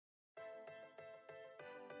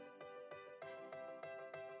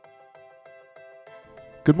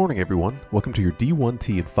Good morning, everyone. Welcome to your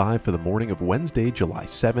D1T and 5 for the morning of Wednesday, July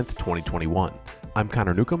 7th, 2021. I'm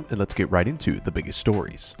Connor Newcomb, and let's get right into the biggest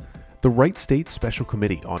stories. The Wright State Special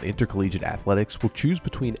Committee on Intercollegiate Athletics will choose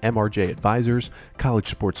between MRJ Advisors, College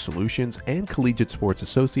Sports Solutions, and Collegiate Sports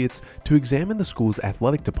Associates to examine the school's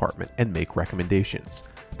athletic department and make recommendations.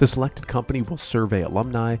 The selected company will survey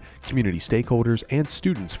alumni, community stakeholders, and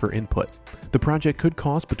students for input. The project could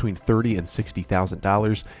cost between $30,000 and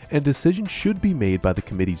 $60,000, and a decision should be made by the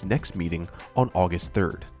committee's next meeting on August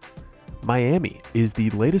 3rd. Miami is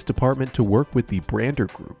the latest department to work with the Brander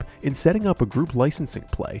Group in setting up a group licensing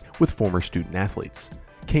play with former student athletes.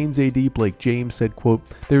 Canes AD Blake James said, quote,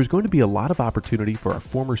 "There's going to be a lot of opportunity for our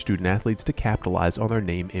former student athletes to capitalize on their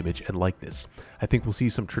name, image, and likeness. I think we'll see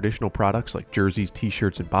some traditional products like jerseys,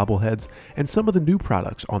 t-shirts, and bobbleheads, and some of the new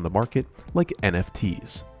products on the market like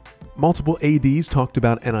NFTs. Multiple ADs talked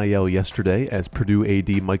about NIL yesterday as Purdue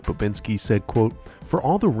AD Mike Bobinski said, quote, "For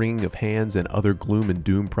all the wringing of hands and other gloom and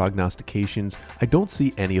doom prognostications, I don't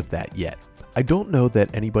see any of that yet. I don't know that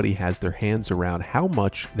anybody has their hands around how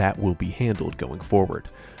much that will be handled going forward.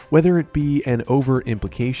 Whether it be an overt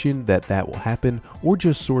implication that will happen or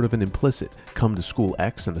just sort of an implicit come to school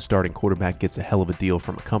X and the starting quarterback gets a hell of a deal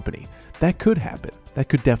from a company. That could happen. That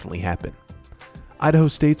could definitely happen." Idaho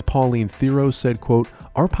State's Pauline Theroux said, quote,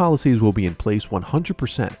 "Our policies will be in place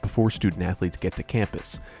 100% before student athletes get to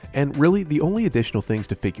campus. And really, the only additional things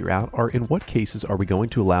to figure out are in what cases are we going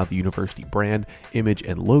to allow the university brand, image,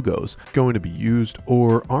 and logos going to be used,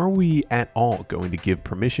 or are we at all going to give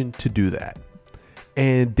permission to do that?"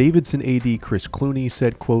 And Davidson AD Chris Clooney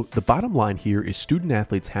said, quote, "The bottom line here is student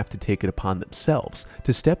athletes have to take it upon themselves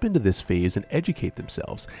to step into this phase and educate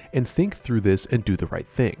themselves and think through this and do the right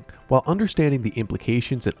thing, while understanding the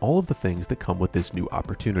implications and all of the things that come with this new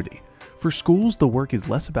opportunity. For schools, the work is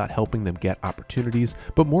less about helping them get opportunities,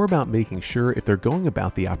 but more about making sure if they're going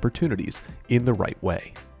about the opportunities in the right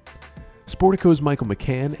way." Sportico's Michael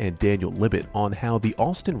McCann and Daniel Libet on how the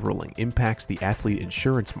Alston ruling impacts the athlete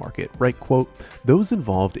insurance market write, quote, "Those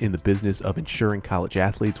involved in the business of insuring college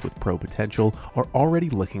athletes with pro potential are already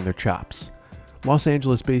licking their chops." Los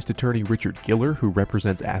Angeles-based attorney Richard Giller, who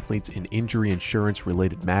represents athletes in injury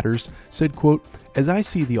insurance-related matters, said, quote, "As I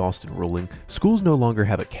see the Alston ruling, schools no longer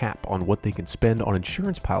have a cap on what they can spend on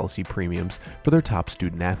insurance policy premiums for their top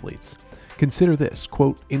student athletes. Consider this,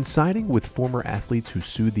 quote, in siding with former athletes who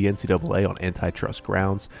sued the NCAA on antitrust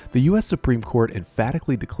grounds, the U.S. Supreme Court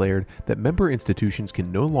emphatically declared that member institutions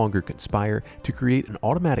can no longer conspire to create an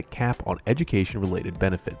automatic cap on education-related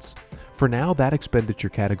benefits. For now, that expenditure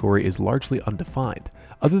category is largely undefined,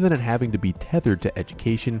 other than it having to be tethered to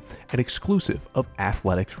education and exclusive of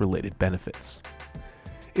athletics-related benefits."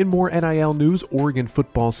 In more NIL news, Oregon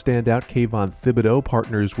football standout Kayvon Thibodeau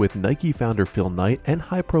partners with Nike founder Phil Knight and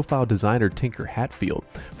high-profile designer Tinker Hatfield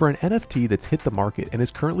for an NFT that's hit the market and is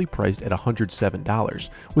currently priced at $107,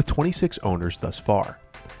 with 26 owners thus far.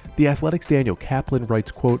 The Athletic's Daniel Kaplan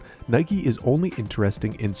writes, quote, "Nike is only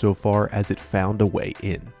interesting insofar as it found a way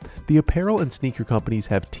in. The apparel and sneaker companies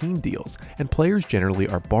have team deals, and players generally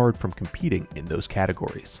are barred from competing in those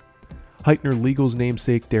categories." Heitner Legal's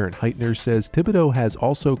namesake Darren Heitner says Thibodeau has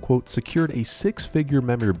also, quote, "secured a six-figure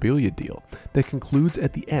memorabilia deal that concludes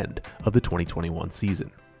at the end of the 2021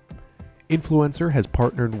 season." Influencer has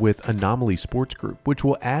partnered with Anomaly Sports Group, which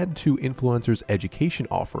will add to Influencer's education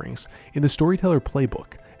offerings in the Storyteller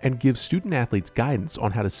Playbook and give student athletes guidance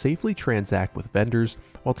on how to safely transact with vendors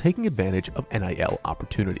while taking advantage of NIL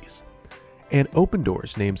opportunities. And Open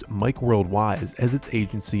Doors names Mike Worldwide as its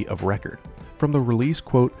agency of record. From the release,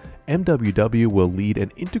 quote, "MWW will lead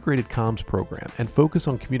an integrated comms program and focus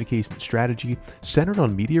on communication strategy centered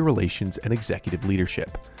on media relations and executive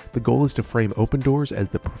leadership. The goal is to frame Open Doors as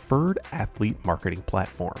the preferred athlete marketing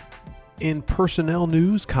platform." In personnel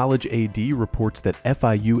news, College AD reports that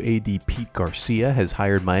FIU AD Pete Garcia has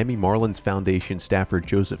hired Miami Marlins Foundation staffer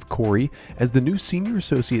Joseph Corey as the new Senior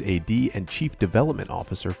Associate AD and Chief Development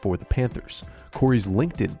Officer for the Panthers. Corey's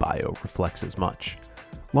LinkedIn bio reflects as much.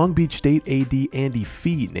 Long Beach State AD Andy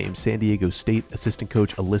Fee named San Diego State assistant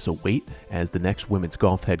coach Alyssa Waite as the next women's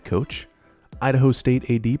golf head coach. Idaho State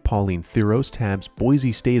AD Pauline Theroux tabs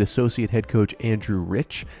Boise State associate head coach Andrew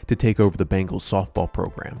Rich to take over the Bengals softball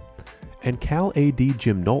program. And Cal AD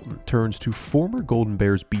Jim Knowlton turns to former Golden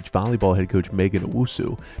Bears beach volleyball head coach Megan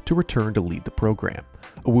Owusu to return to lead the program.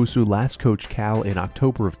 Owusu last coached Cal in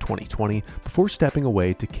October of 2020 before stepping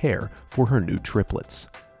away to care for her new triplets.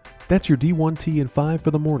 That's your D1T and 5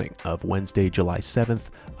 for the morning of Wednesday, July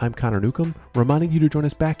 7th. I'm Connor Newcomb, reminding you to join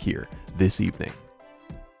us back here this evening.